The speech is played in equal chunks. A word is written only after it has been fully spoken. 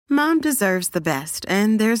Mom deserves the best,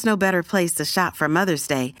 and there's no better place to shop for Mother's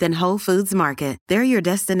Day than Whole Foods Market. They're your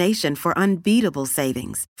destination for unbeatable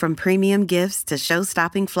savings, from premium gifts to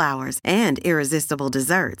show-stopping flowers and irresistible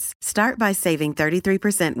desserts. Start by saving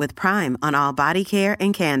 33% with Prime on all body care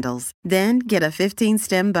and candles. Then get a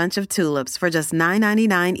 15-stem bunch of tulips for just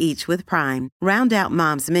 $9.99 each with Prime. Round out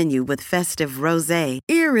Mom's menu with festive rosé,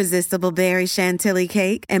 irresistible berry chantilly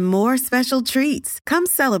cake, and more special treats. Come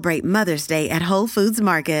celebrate Mother's Day at Whole Foods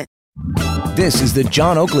Market. This is the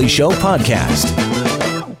John Oakley Show podcast.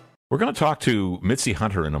 We're going to talk to Mitzie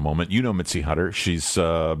Hunter in a moment. You know Mitzie Hunter. She's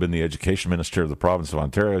been the education minister of the province of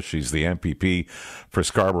Ontario. She's the MPP for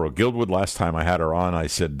Scarborough-Guildwood. Last time I had her on, I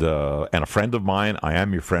said, and a friend of mine, I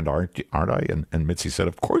am your friend, aren't I? And Mitzie said,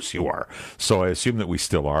 of course you are. So I assume that we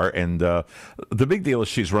still are. And the big deal is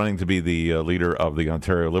she's running to be the leader of the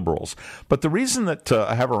Ontario Liberals. But the reason that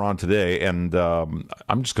I have her on today, and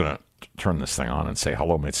I'm just going to turn this thing on and say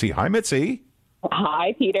hello, Mitzie. Hi, Mitzie.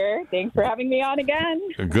 Hi, Peter. Thanks for having me on again.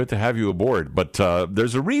 Good to have you aboard. But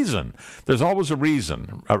there's a reason. There's always a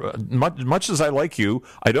reason. Much as I like you,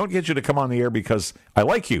 I don't get you to come on the air because I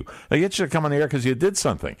like you. I get you to come on the air because you did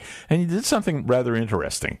something. And you did something rather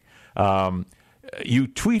interesting. You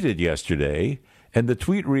tweeted yesterday, and the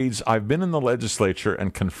tweet reads, I've been in the legislature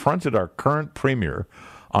and confronted our current premier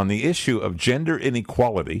on the issue of gender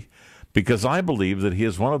inequality because I believe that he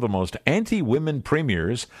is one of the most anti-women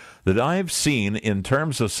premiers that I've seen in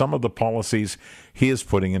terms of some of the policies he is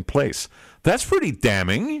putting in place. That's pretty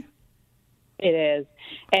damning. It is.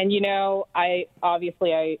 And, you know, I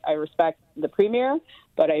respect the premier,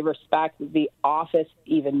 but I respect the office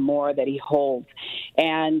even more that he holds.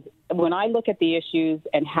 And when I look at the issues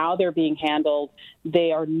and how they're being handled,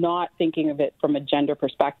 they are not thinking of it from a gender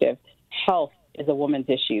perspective. Health is a woman's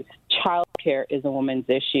issue. Childcare is a woman's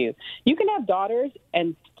issue. You can have daughters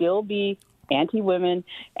and still be anti-women,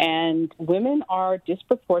 and women are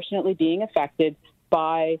disproportionately being affected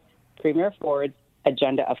by Premier Ford's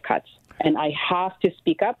agenda of cuts. And I have to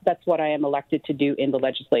speak up. That's what I am elected to do in the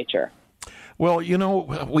legislature. Well, you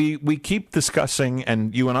know, we keep discussing,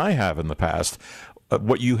 and you and I have in the past,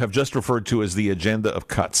 what you have just referred to as the agenda of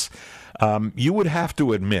cuts. You would have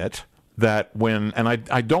to admit that when, and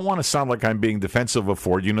I don't want to sound like I'm being defensive of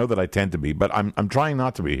Ford. You know that I tend to be, but I'm trying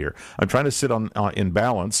not to be here. I'm trying to sit on in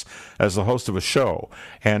balance as the host of a show.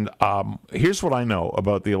 And here's what I know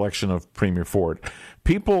about the election of Premier Ford.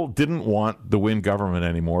 People didn't want the Wynne government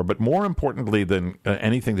anymore, but more importantly than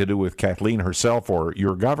anything to do with Kathleen herself or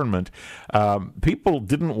your government, people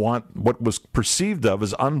didn't want what was perceived of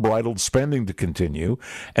as unbridled spending to continue,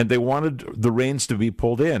 and they wanted the reins to be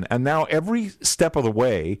pulled in. And now every step of the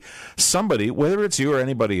way, somebody, whether it's you or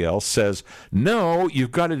anybody else, says, no, you've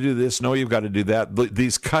got to do this, no, you've got to do that.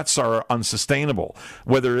 These cuts are unsustainable,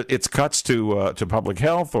 whether it's cuts to public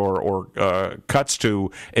health or cuts to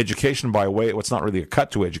education by way, what's not really a cut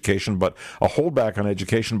to education, but a holdback on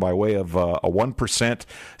education by way of a 1%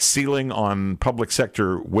 ceiling on public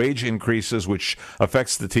sector wage increases, which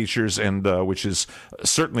affects the teachers and which is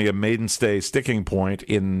certainly a mainstay sticking point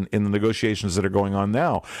in the negotiations that are going on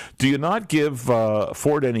now. Do you not give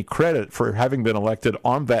Ford any credit for having been elected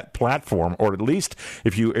on that platform, or at least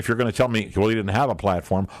if you're going to tell me, well, he didn't have a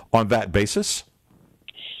platform on that basis?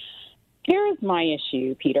 Here is my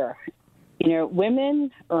issue, Peter. You know, women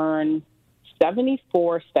earn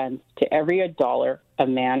 74 cents to every dollar a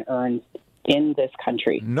man earns in this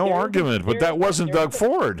country. No argument, but that wasn't Doug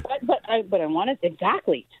Ford. But I want it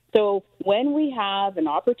exactly. So when we have an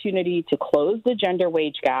opportunity to close the gender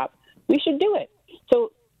wage gap, we should do it.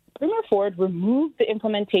 So Premier Ford removed the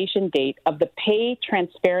implementation date of the Pay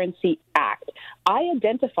Transparency Act. I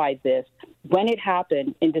identified this when it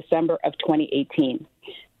happened in December of 2018.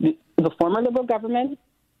 The former Liberal government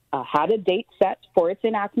had a date set for its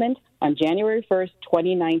enactment on January 1st,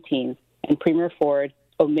 2019, and Premier Ford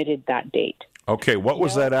omitted that date. Okay, what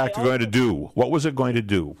was that act going to do? What was it going to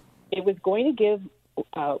do? It was going to give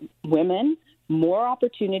women more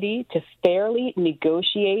opportunity to fairly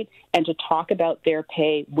negotiate and to talk about their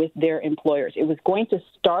pay with their employers. It was going to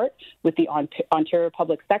start with the Ontario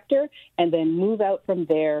public sector and then move out from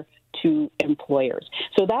there to employers.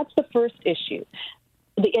 So that's the first issue.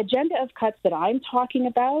 The agenda of cuts that I'm talking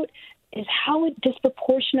about is how it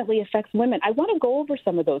disproportionately affects women. I want to go over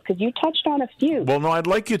some of those because you touched on a few. Well, no, I'd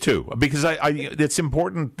like you to, because it's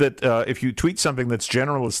important that if you tweet something that's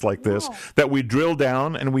generalist like this, that we drill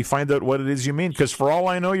down and we find out what it is you mean, because for all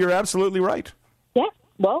I know, you're absolutely right. Yeah,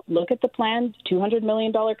 well, look at the planned $200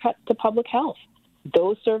 million cut to public health.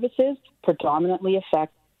 Those services predominantly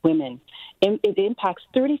affect women. It impacts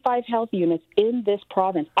 35 health units in this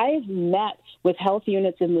province. I have met with health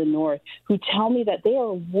units in the north who tell me that they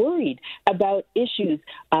are worried about issues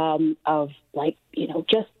of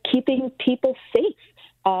just keeping people safe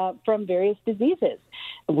from various diseases.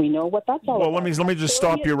 We know what that's all about. Well, let me just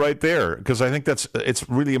stop you right there, because I think it's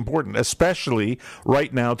really important, especially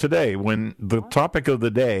right now today, when the topic of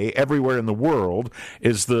the day everywhere in the world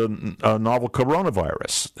is the novel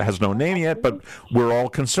coronavirus. It has no name yet, but we're all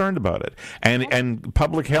concerned about it. And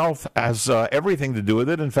public health has everything to do with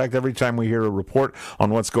it. In fact, every time we hear a report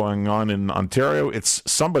on what's going on in Ontario, it's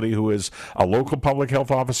somebody who is a local public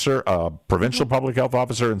health officer, a provincial public health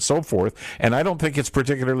officer, and so forth. And I don't think it's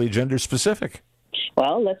particularly gender specific.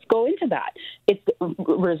 Well, let's go into that. It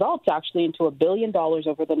results actually into $1 billion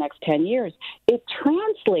over the next 10 years. It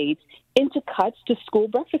translates into cuts to school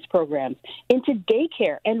breakfast programs, into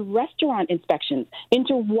daycare and restaurant inspections,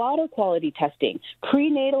 into water quality testing,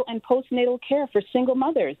 prenatal and postnatal care for single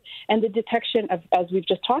mothers, and the detection of, as we've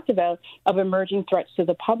just talked about, of emerging threats to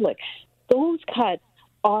the public. Those cuts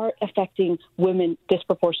are affecting women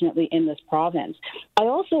disproportionately in this province. I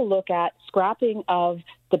also look at scrapping of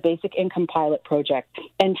the Basic Income Pilot Project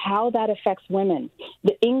and how that affects women.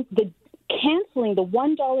 The canceling the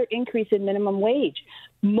 $1 increase in minimum wage.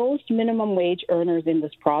 Most minimum wage earners in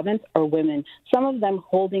this province are women, some of them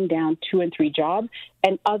holding down 2 and 3 jobs,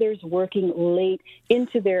 and others working late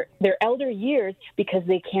into their elder years because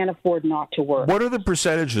they can't afford not to work. What are the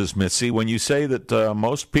percentages, Mitzie, when you say that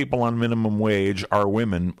most people on minimum wage are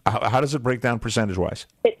women? How does it break down percentage-wise?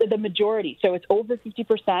 The majority, so it's over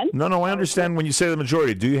 50%. No, I understand when you say the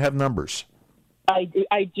majority. Do you have numbers?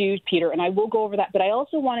 I do, Peter, and I will go over that. But I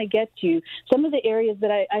also want to get to some of the areas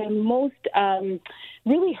that I am most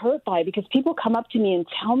really hurt by, because people come up to me and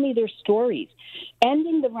tell me their stories.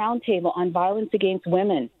 Ending the roundtable on violence against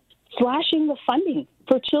women, slashing the funding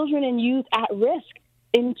for children and youth at risk,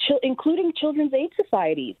 including children's aid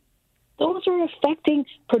societies. Those are affecting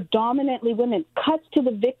predominantly women. Cuts to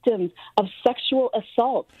the victims of sexual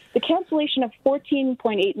assault. The cancellation of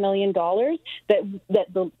 $14.8 million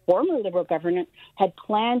that the former Liberal government had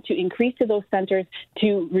planned to increase to those centers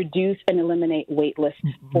to reduce and eliminate wait lists.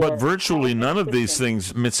 But virtually none of these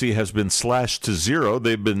things, Mitzie, has been slashed to zero.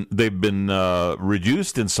 They've been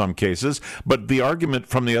reduced in some cases. But the argument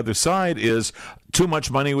from the other side is too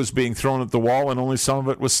much money was being thrown at the wall and only some of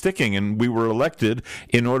it was sticking, and we were elected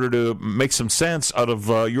in order to make some sense out of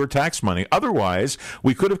your tax money. Otherwise,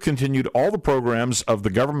 we could have continued all the programs of the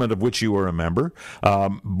government of which you were a member.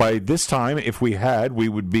 By this time, if we had, we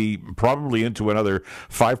would be probably into another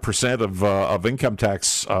 5% of income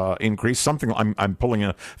tax increase. Something I'm pulling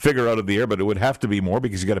a figure out of the air, but it would have to be more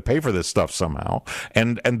because you got to pay for this stuff somehow.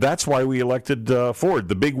 And that's why we elected Ford,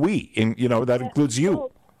 the big we. And, that includes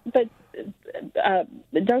you. But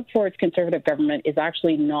Doug Ford's Conservative government is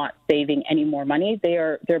actually not saving any more money.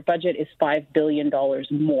 Their budget is $5 billion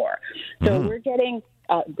more. So we're getting,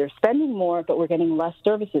 they're spending more, but we're getting less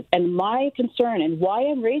services. And my concern, and why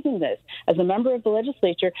I'm raising this as a member of the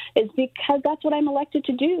legislature, is because that's what I'm elected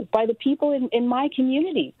to do by the people in my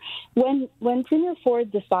community. When Premier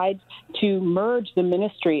Ford decides to merge the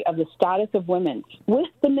Ministry of the Status of Women with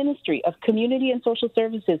the Ministry of Community and Social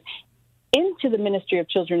Services into the Ministry of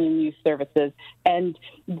Children and Youth Services. And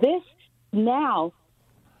this now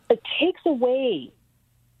takes away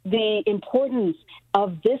the importance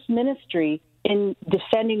of this ministry in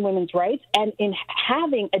defending women's rights and in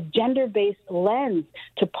having a gender-based lens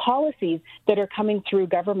to policies that are coming through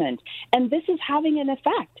government. And this is having an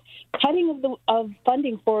effect. Cutting of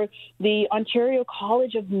funding for the Ontario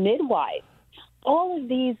College of Midwives. All of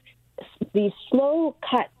these slow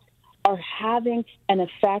cuts are having an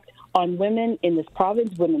effect on women in this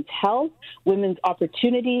province, women's health, women's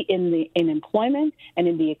opportunity in employment and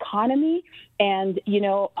in the economy. And,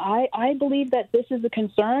 I believe that this is a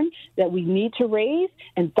concern that we need to raise,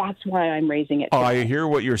 and that's why I'm raising it today. I hear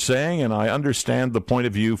what you're saying, and I understand the point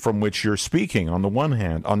of view from which you're speaking, on the one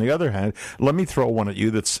hand. On the other hand, let me throw one at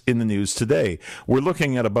you that's in the news today. We're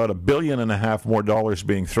looking at about $1.5 billion more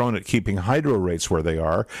being thrown at keeping hydro rates where they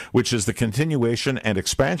are, which is the continuation and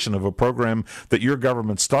expansion of a program that your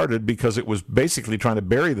government started because it was basically trying to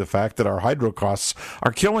bury the fact that our hydro costs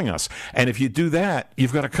are killing us. And if you do that,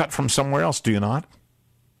 you've got to cut from somewhere else, do you not?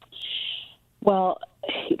 Well,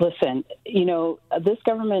 listen, this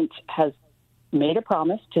government has made a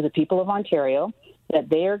promise to the people of Ontario that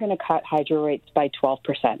they are going to cut hydro rates by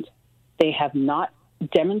 12%. They have not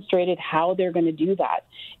demonstrated how they're going to do that.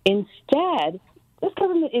 Instead, this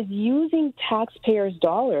government is using taxpayers'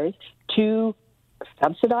 dollars to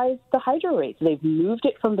subsidized the hydro rates. They've moved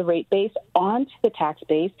it from the rate base onto the tax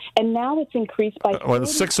base, and now it's increased by... Well,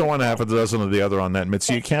 6 of one, half a dozen of the other on that,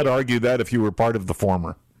 Mitzi. You can't argue that if you were part of the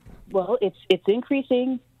former. Well, it's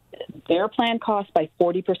increasing their plan cost by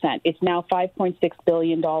 40%. It's now $5.6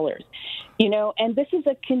 billion. And this is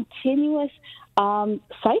a continuous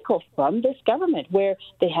cycle from this government where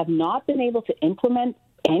they have not been able to implement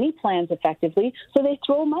any plans effectively, so they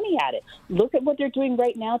throw money at it. Look at what they're doing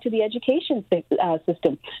right now to the education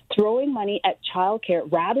system, throwing money at childcare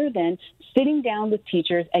rather than sitting down with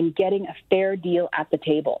teachers and getting a fair deal at the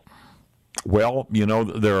table. Well,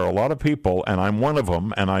 there are a lot of people, and I'm one of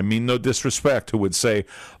them, and I mean no disrespect, who would say,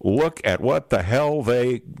 look at what the hell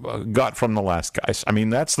they got from the last guys. I mean,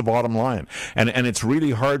 that's the bottom line. And it's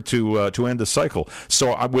really hard to end the cycle.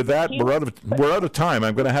 So with that, we're out of time.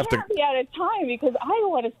 I'm going to have to... be out of time because I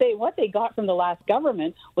want to say what they got from the last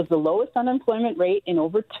government was the lowest unemployment rate in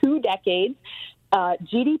over 2 decades.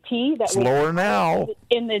 GDP that it's lower now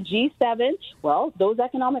in the G7. Well, those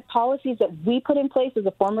economic policies that we put in place as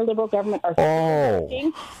a former Liberal government are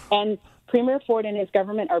working, and Premier Ford and his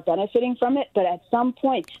government are benefiting from it, but at some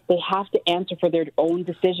point they have to answer for their own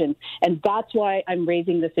decisions. And that's why I'm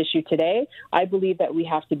raising this issue today. I believe that we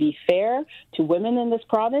have to be fair to women in this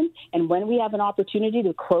province, and when we have an opportunity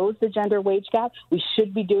to close the gender wage gap, we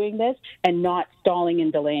should be doing this and not stalling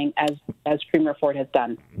and delaying as Premier Ford has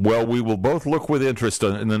done. Well, we will both look with interest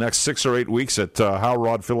in the next 6 or 8 weeks at how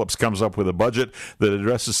Rod Phillips comes up with a budget that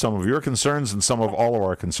addresses some of your concerns and some of all of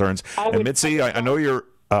our concerns. And Mitzi, I know you're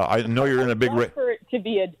in a big race. For it to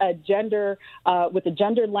be a gender, with a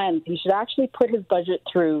gender lens, he should actually put his budget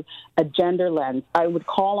through a gender lens. I would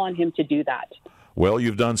call on him to do that. Well,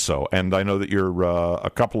 you've done so, and I know that you're a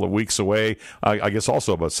couple of weeks away, I guess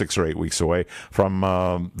also about 6 or 8 weeks away from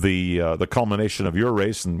the culmination of your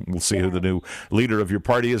race, and we'll see who the new leader of your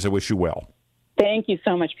party is. I wish you well. Thank you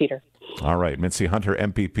so much, Peter. All right, Mitzie Hunter,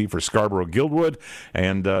 MPP for Scarborough-Guildwood,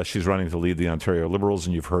 and she's running to lead the Ontario Liberals,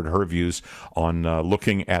 and you've heard her views on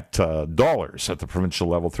looking at dollars at the provincial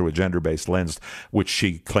level through a gender-based lens, which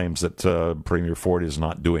she claims that Premier Ford is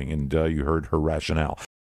not doing, and you heard her rationale.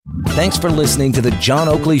 Thanks for listening to the John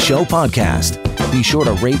Oakley Show podcast. Be sure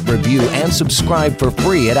to rate, review, and subscribe for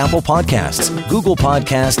free at Apple Podcasts, Google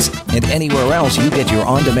Podcasts, and anywhere else you get your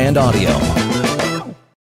on-demand audio.